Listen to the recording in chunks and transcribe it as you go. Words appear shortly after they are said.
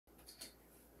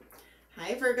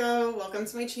Hi Virgo, welcome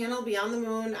to my channel Beyond the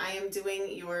Moon. I am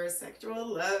doing your sexual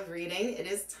love reading. It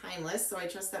is timeless, so I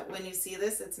trust that when you see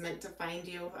this, it's meant to find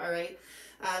you, all right?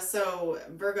 So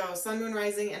Virgo, Sun, Moon,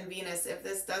 Rising, and Venus. If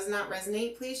this does not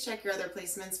resonate, please check your other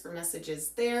placements for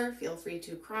messages there. Feel free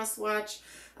to cross-watch.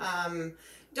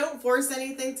 Don't force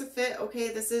anything to fit, okay?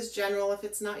 This is general. If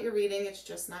it's not your reading, it's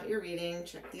just not your reading.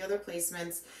 Check the other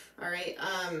placements, all right?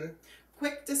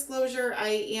 Quick disclosure, I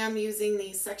am using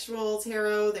the sexual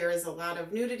tarot. There is a lot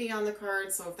of nudity on the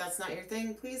card, so if that's not your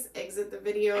thing, please exit the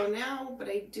video now, but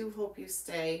I do hope you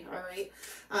stay, all right?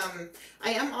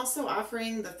 I am also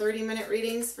offering the 30-minute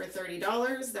readings for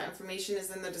 $30. That information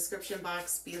is in the description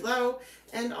box below.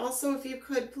 And also, if you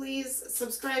could, please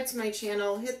subscribe to my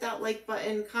channel, hit that like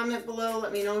button, comment below,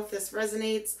 let me know if this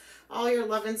resonates. All your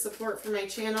love and support for my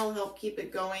channel help keep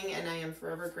it going, and I am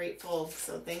forever grateful,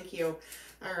 so thank you.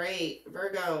 All right,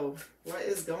 Virgo, what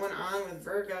is going on with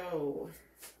Virgo?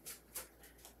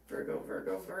 Virgo,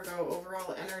 Virgo, Virgo,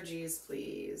 overall energies,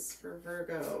 please, for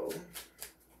Virgo.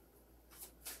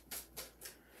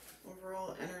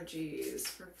 Overall energies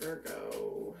for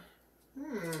Virgo.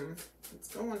 What's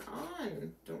going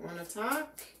on? Don't want to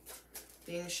talk?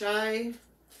 Being shy?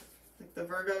 Like the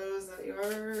Virgos that you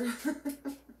are?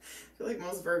 I feel like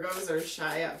most Virgos are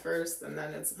shy at first, and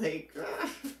then it's like,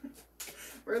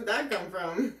 where'd that come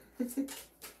from?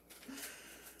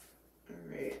 All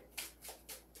right.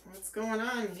 What's going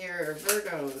on here,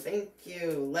 Virgo? Thank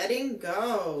you. Letting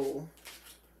go.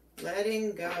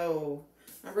 Letting go.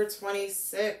 Number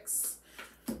 26.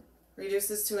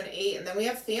 Reduces to an 8. And then we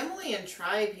have family and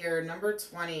tribe here, number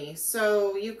 20.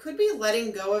 So you could be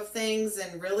letting go of things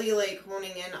and really like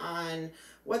honing in on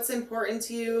what's important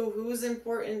to you, who's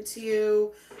important to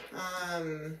you,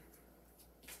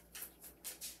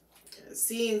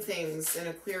 seeing things in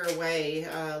a clearer way,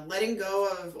 letting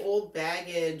go of old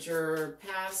baggage or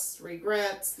past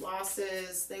regrets,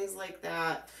 losses, things like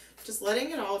that. Just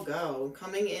letting it all go,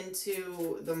 coming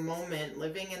into the moment,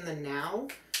 living in the now.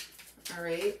 All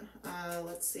right,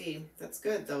 let's see. That's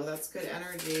good, though. That's good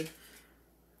energy.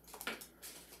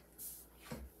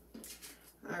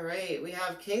 All right, we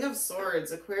have King of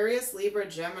Swords, Aquarius, Libra,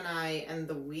 Gemini, and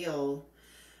the Wheel.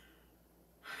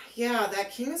 Yeah,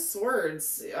 that King of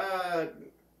Swords,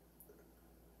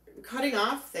 cutting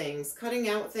off things, cutting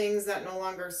out things that no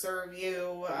longer serve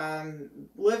you,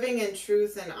 living in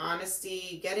truth and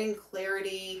honesty, getting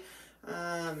clarity,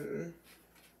 and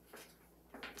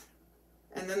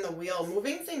then the Wheel,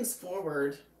 moving things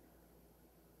forward.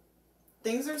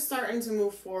 Things are starting to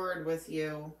move forward with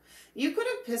you. You could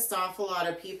have pissed off a lot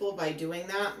of people by doing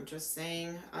that. I'm just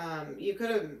saying. You could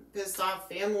have pissed off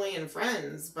family and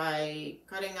friends by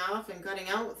cutting off and cutting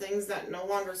out things that no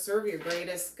longer serve your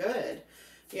greatest good.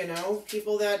 You know,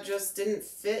 people that just didn't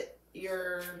fit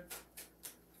your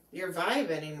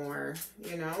vibe anymore,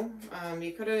 you know.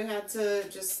 You could have had to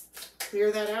just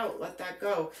clear that out, let that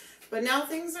go. But now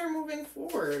things are moving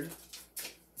forward.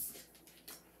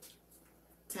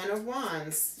 10 of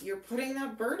Wands. You're putting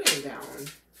that burden down.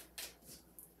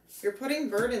 You're putting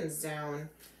burdens down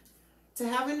to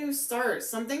have a new start,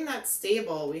 something that's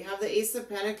stable. We have the Ace of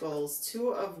Pentacles, 2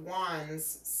 of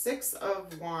Wands, 6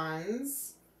 of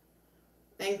Wands,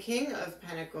 and King of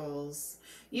Pentacles.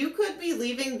 You could be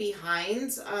leaving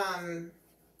behind an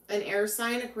air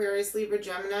sign, Aquarius, Libra,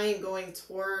 Gemini, and going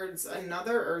towards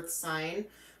another earth sign,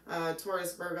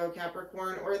 Taurus, Virgo,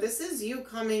 Capricorn, or this is you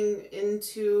coming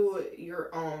into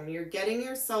your own. You're getting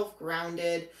yourself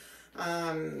grounded,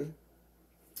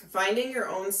 finding your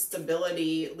own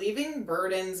stability, leaving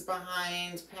burdens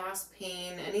behind, past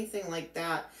pain, anything like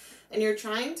that. And you're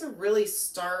trying to really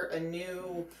start a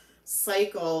new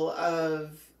cycle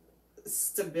of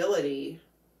stability.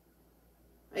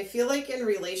 I feel like in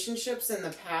relationships in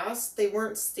the past, they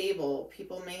weren't stable.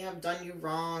 People may have done you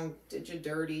wrong, did you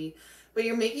dirty, but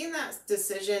you're making that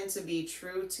decision to be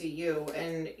true to you,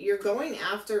 and you're going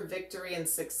after victory and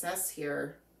success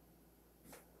here.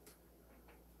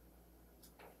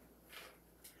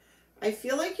 I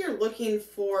feel like you're looking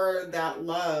for that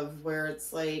love where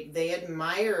it's like they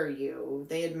admire you.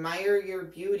 They admire your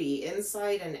beauty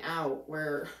inside and out,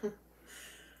 where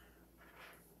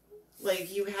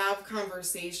like you have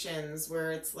conversations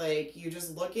where it's like you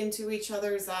just look into each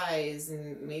other's eyes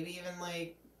and maybe even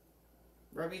like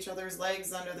rub each other's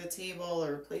legs under the table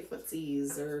or play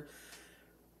footsies or,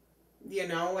 you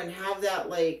know, and have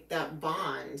that like that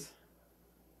bond.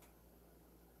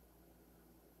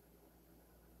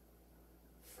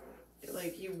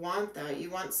 Like you want that. You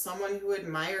want someone who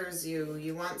admires you.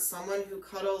 You want someone who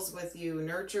cuddles with you,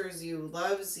 nurtures you,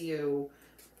 loves you,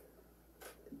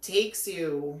 takes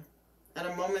you at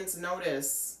a moment's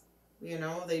notice. You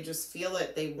know, they just feel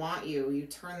it. They want you. You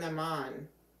turn them on.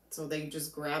 So they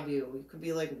just grab you. You could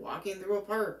be like walking through a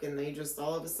park and they just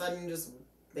all of a sudden just,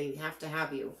 they have to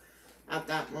have you at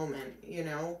that moment, you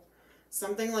know?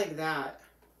 Something like that.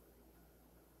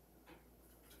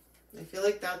 I feel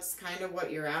like that's kind of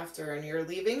what you're after, and you're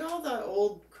leaving all the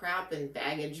old crap and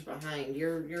baggage behind.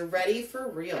 You're ready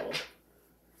for real.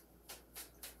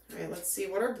 All right, let's see.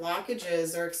 What are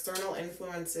blockages or external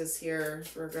influences here,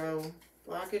 Virgo?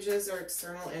 Blockages or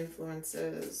external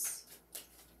influences.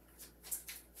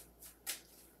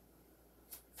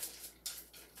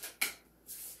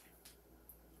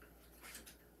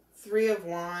 Three of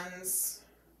Wands,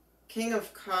 King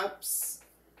of Cups,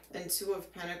 and Two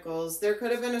of Pentacles. There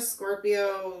could have been a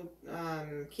Scorpio,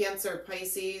 Cancer,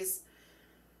 Pisces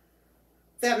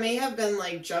that may have been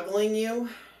like juggling you.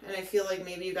 And I feel like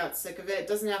maybe you got sick of it. It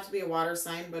doesn't have to be a water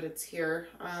sign, but it's here.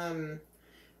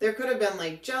 There could have been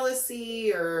like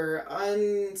jealousy or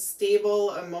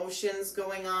unstable emotions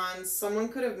going on. Someone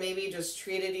could have maybe just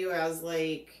treated you as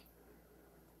like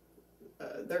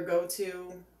their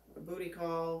go-to, a booty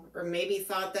call, or maybe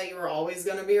thought that you were always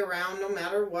going to be around no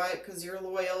matter what because you're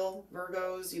loyal.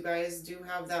 Virgos, you guys do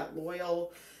have that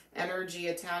loyal energy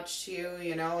attached to you,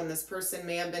 you know, and this person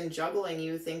may have been juggling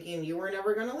you thinking you were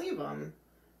never going to leave them.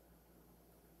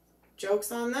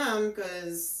 Joke's on them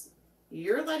because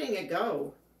you're letting it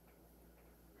go.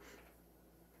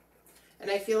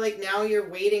 And I feel like now you're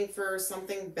waiting for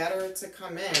something better to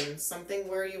come in, something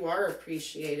where you are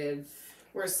appreciated,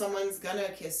 where someone's gonna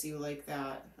kiss you like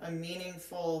that, a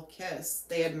meaningful kiss.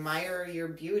 They admire your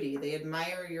beauty, they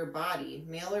admire your body,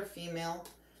 male or female,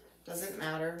 doesn't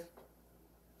matter.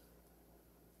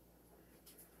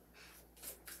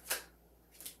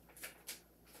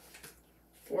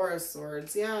 Four of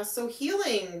Swords, yeah, so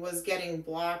healing was getting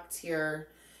blocked here.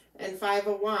 And Five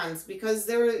of Wands, because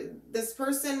this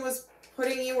person was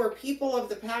putting you, or people of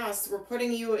the past were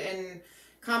putting you in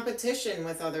competition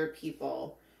with other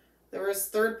people. There was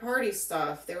third-party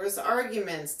stuff. There was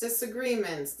arguments,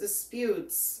 disagreements,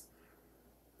 disputes.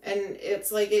 And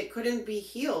it's like it couldn't be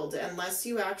healed unless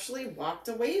you actually walked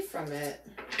away from it.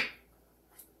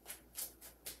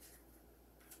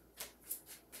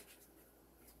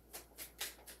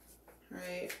 All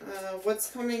right, what's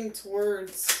coming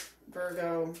towards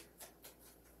Virgo?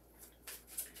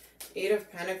 Eight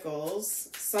of Pentacles.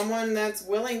 Someone that's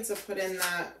willing to put in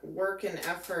that work and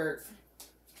effort.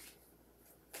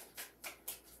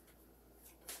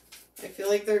 I feel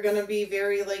like they're going to be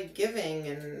very, like, giving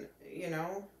and, you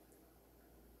know.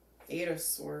 Eight of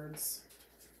Swords.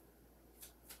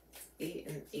 8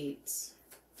 and 8.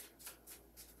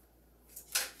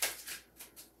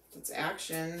 It's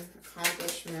action,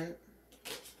 accomplishment.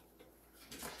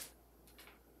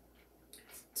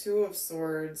 Two of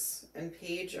Swords and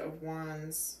Page of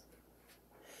Wands.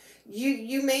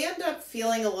 You may end up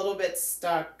feeling a little bit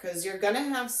stuck because you're going to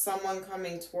have someone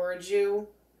coming towards you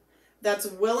that's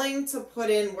willing to put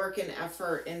in work and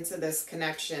effort into this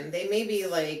connection. They may be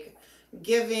like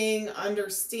giving,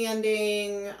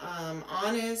 understanding,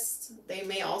 honest. They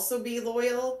may also be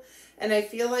loyal. And I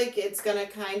feel like it's going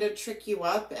to kind of trick you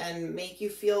up and make you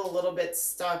feel a little bit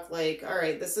stuck. Like, all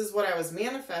right, this is what I was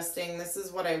manifesting. This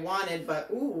is what I wanted. But,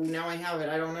 ooh, now I have it.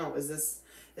 I don't know. Is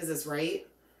this right?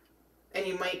 And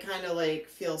you might kind of like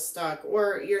feel stuck.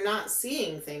 Or you're not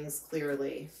seeing things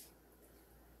clearly.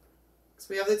 So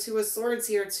we have the Two of Swords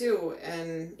here too.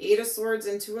 And Eight of Swords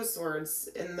and Two of Swords.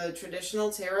 In the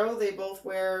traditional tarot, they both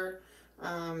wear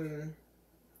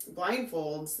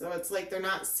blindfolds, so it's like they're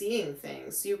not seeing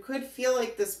things. So you could feel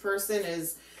like this person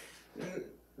is,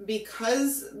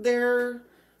 because they're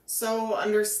so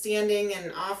understanding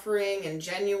and offering and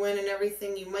genuine and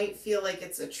everything, you might feel like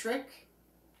it's a trick,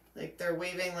 like they're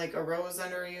waving like a rose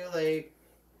under you, like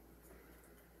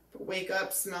wake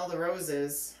up, smell the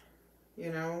roses,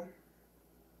 you know.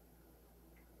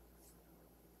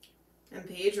 And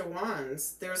Page of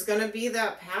Wands. There's going to be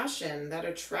that passion, that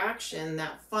attraction,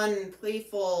 that fun,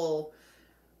 playful,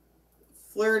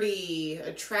 flirty,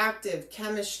 attractive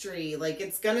chemistry. Like,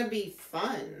 it's going to be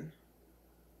fun.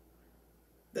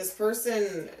 This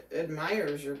person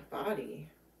admires your body.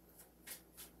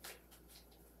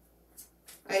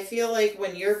 I feel like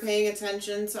when you're paying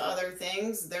attention to other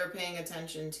things, they're paying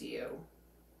attention to you.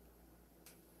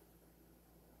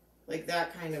 Like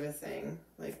that kind of a thing.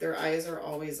 Like their eyes are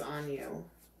always on you.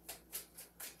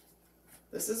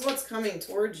 This is what's coming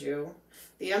towards you.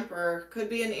 The Emperor could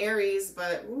be an Aries,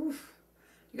 but oof,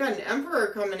 you got an Emperor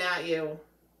coming at you.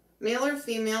 Male or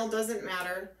female, doesn't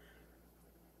matter.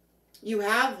 You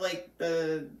have like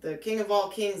the King of all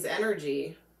Kings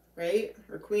energy, right?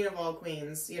 Or Queen of all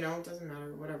Queens, you know, it doesn't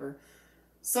matter, whatever.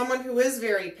 Someone who is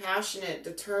very passionate,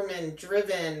 determined,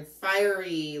 driven,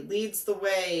 fiery, leads the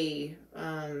way,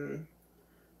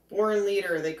 born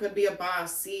leader. They could be a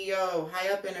boss, CEO, high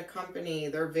up in a company.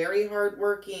 They're very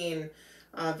hardworking,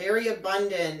 very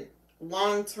abundant,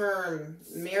 long-term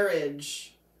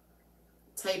marriage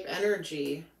type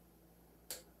energy.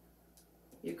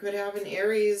 You could have an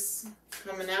Aries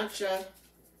coming at you,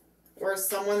 or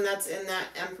someone that's in that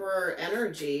Emperor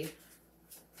energy.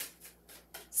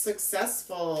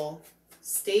 Successful,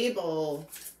 stable,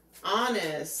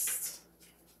 honest,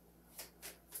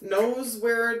 knows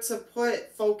where to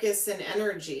put focus and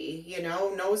energy, you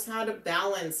know, knows how to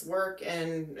balance work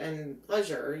and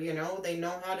pleasure, you know, they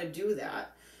know how to do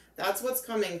that. That's what's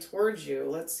coming towards you.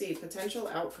 Let's see, potential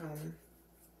outcome.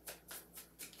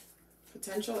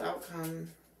 Potential outcome.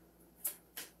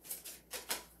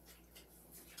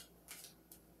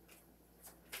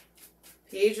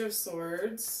 Page of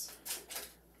Swords.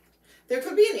 There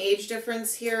could be an age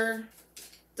difference here.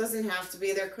 Doesn't have to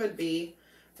be. There could be.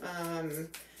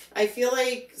 I feel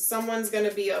like someone's going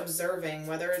to be observing,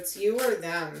 whether it's you or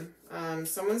them.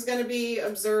 Someone's going to be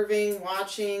observing,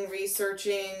 watching,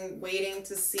 researching, waiting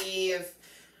to see if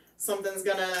something's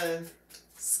going to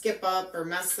skip up or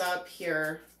mess up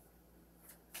here.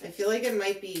 I feel like it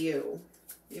might be you.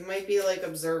 You might be like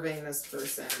observing this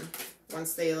person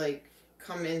once they like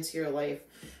come into your life.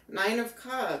 9 of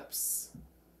Cups.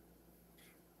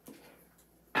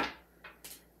 A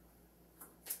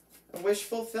wish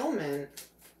fulfillment.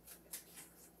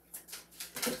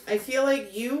 I feel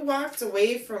like you walked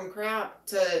away from crap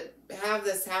to have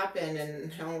this happen,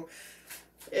 and you know,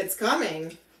 it's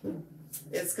coming.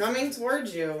 It's coming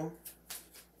towards you.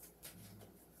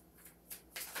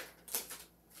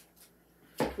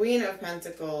 Queen of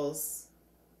Pentacles.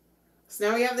 So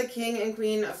now we have the King and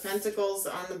Queen of Pentacles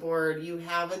on the board. You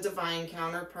have a divine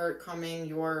counterpart coming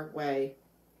your way.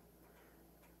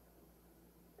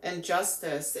 And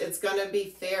justice. It's going to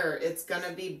be fair. It's going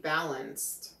to be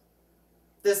balanced.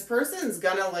 This person's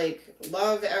going to like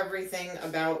love everything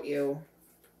about you.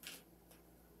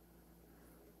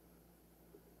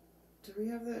 Do we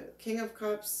have the King of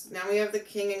Cups? Now we have the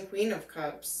King and Queen of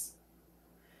Cups.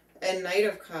 And Knight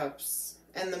of Cups.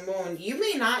 And the Moon. You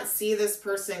may not see this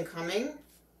person coming.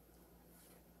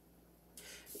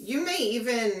 You may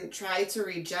even try to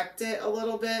reject it a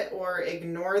little bit or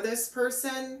ignore this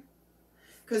person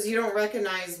because you don't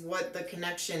recognize what the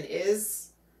connection is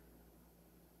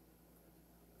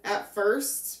at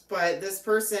first. But this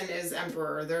person is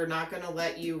Emperor. They're not going to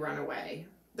let you run away.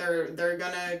 They're going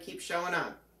to keep showing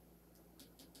up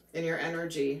in your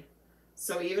energy.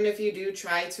 So even if you do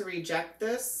try to reject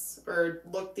this or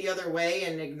look the other way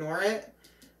and ignore it,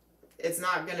 it's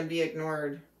not going to be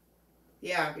ignored.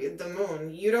 Yeah, the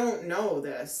Moon. You don't know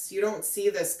this. You don't see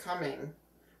this coming.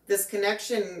 This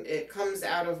connection, it comes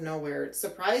out of nowhere. It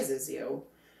surprises you.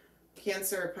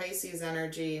 Cancer, Pisces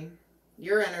energy,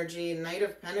 your energy, Knight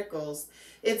of Pentacles.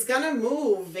 It's going to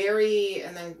move very,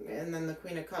 and then the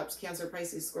Queen of Cups, Cancer,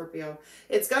 Pisces, Scorpio.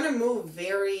 It's going to move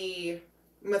very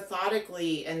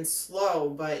methodically and slow,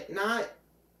 but not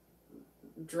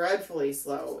dreadfully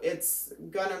slow. It's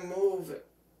gonna move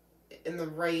in the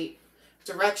right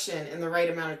direction in the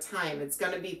right amount of time. It's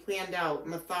gonna be planned out,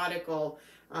 methodical.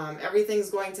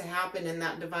 Everything's going to happen in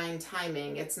that divine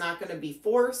timing. It's not going to be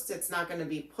forced. It's not going to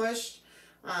be pushed.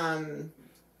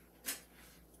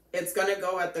 It's going to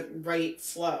go at the right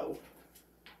flow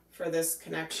for this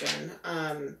connection.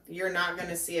 You're not going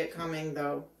to see it coming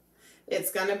though.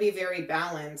 It's going to be very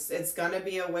balanced. It's going to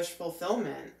be a wish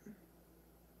fulfillment.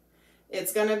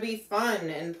 It's going to be fun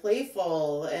and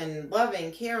playful and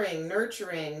loving, caring,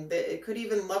 nurturing. It could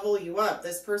even level you up.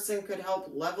 This person could help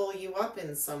level you up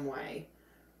in some way.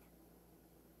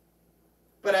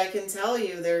 But I can tell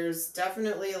you there's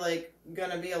definitely like going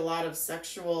to be a lot of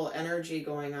sexual energy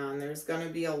going on. There's going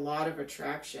to be a lot of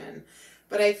attraction.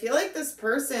 But I feel like this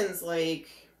person's like,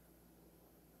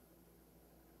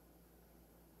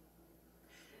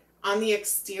 on the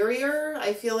exterior,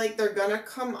 I feel like they're going to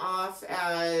come off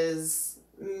as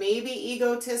maybe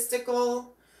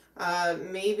egotistical,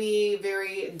 maybe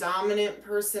very dominant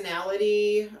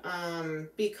personality,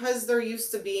 because they're used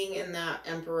to being in that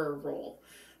emperor role.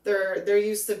 They're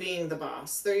used to being the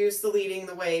boss. They're used to leading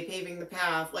the way, paving the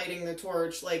path, lighting the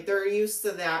torch. Like, they're used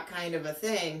to that kind of a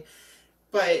thing.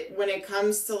 But when it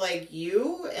comes to like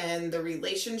you and the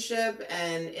relationship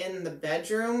and in the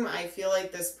bedroom, I feel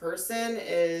like this person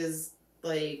is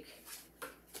like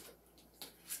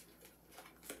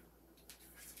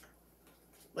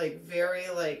very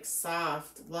like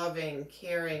soft, loving,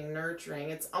 caring,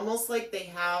 nurturing. It's almost like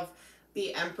they have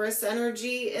the Empress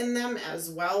energy in them as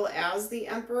well as the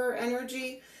Emperor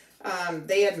energy.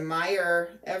 They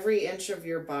admire every inch of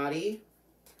your body.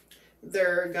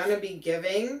 They're going to be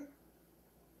giving.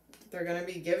 They're going to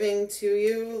be giving to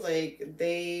you. Like,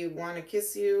 they want to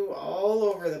kiss you all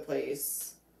over the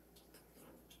place.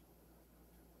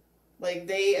 Like,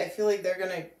 I feel like they're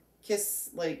going to kiss,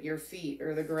 like, your feet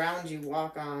or the ground you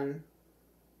walk on.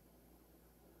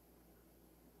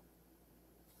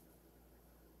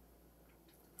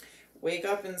 Wake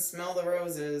up and smell the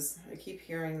roses. I keep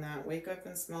hearing that. Wake up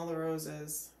and smell the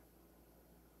roses.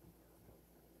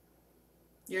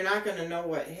 You're not going to know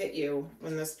what hit you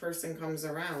when this person comes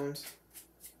around.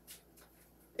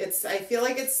 I feel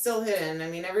like it's still hidden. I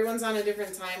mean, everyone's on a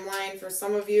different timeline. For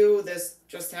some of you, this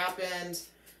just happened.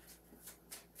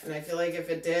 And I feel like if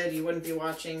it did, you wouldn't be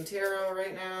watching tarot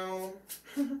right now.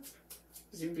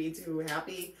 Because you'd be too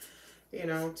happy, you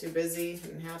know, too busy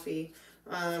and happy.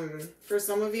 For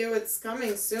some of you, it's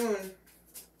coming soon.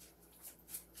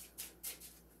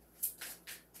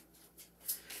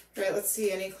 All right, let's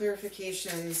see. Any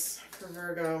clarifications for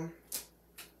Virgo?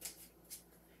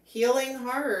 Healing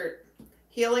heart.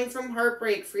 Healing from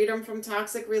heartbreak. Freedom from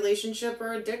toxic relationship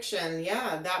or addiction.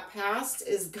 Yeah, that past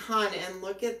is gone. And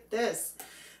look at this.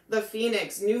 The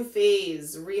Phoenix. New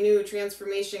phase. Renew,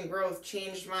 transformation, growth,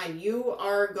 changed mind. You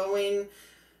are going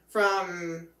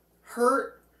from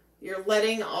hurt. You're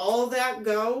letting all that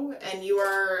go. And you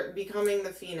are becoming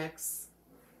the Phoenix.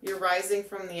 You're rising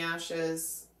from the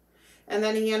ashes. And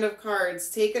then Hand of Cards,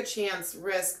 take a chance,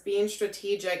 risk, being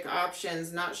strategic,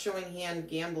 options, not showing hand,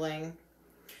 gambling.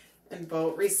 And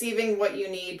Boat, receiving what you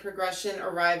need, progression,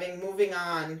 arriving, moving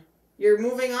on. You're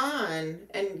moving on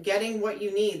and getting what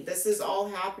you need. This is all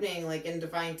happening like in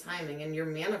divine timing and you're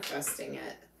manifesting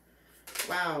it.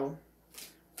 Wow.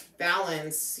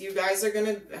 Balance. You guys are going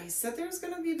to, I said there's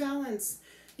going to be balance.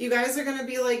 You guys are going to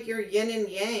be like your yin and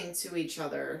yang to each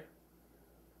other.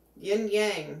 Yin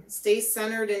yang. Stay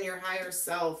centered in your higher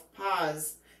self.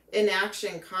 Pause.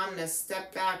 Inaction, calmness,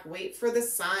 step back, wait for the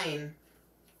sign.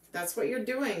 That's what you're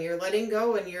doing. You're letting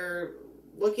go and you're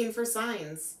looking for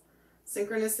signs.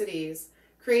 Synchronicities.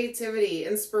 Creativity,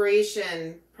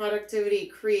 inspiration, productivity,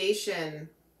 creation.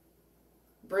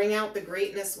 Bring out the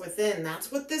greatness within.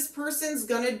 That's what this person's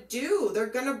going to do. They're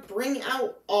going to bring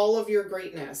out all of your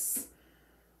greatness.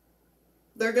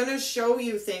 They're going to show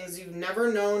you things you've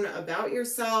never known about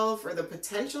yourself or the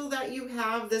potential that you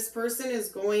have. This person is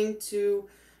going to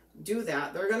do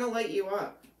that. They're going to light you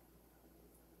up.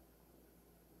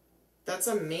 That's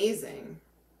amazing.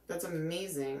 That's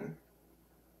amazing.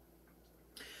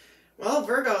 Well,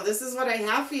 Virgo, this is what I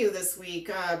have for you this week.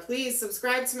 Please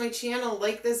subscribe to my channel,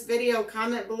 like this video,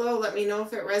 comment below, let me know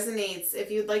if it resonates.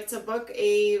 If you'd like to book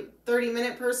a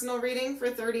 30-minute personal reading for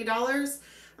 $30,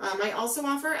 I also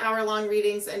offer hour-long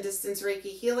readings and distance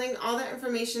Reiki healing. All that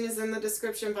information is in the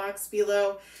description box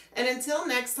below. And until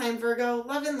next time, Virgo,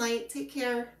 love and light. Take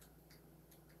care.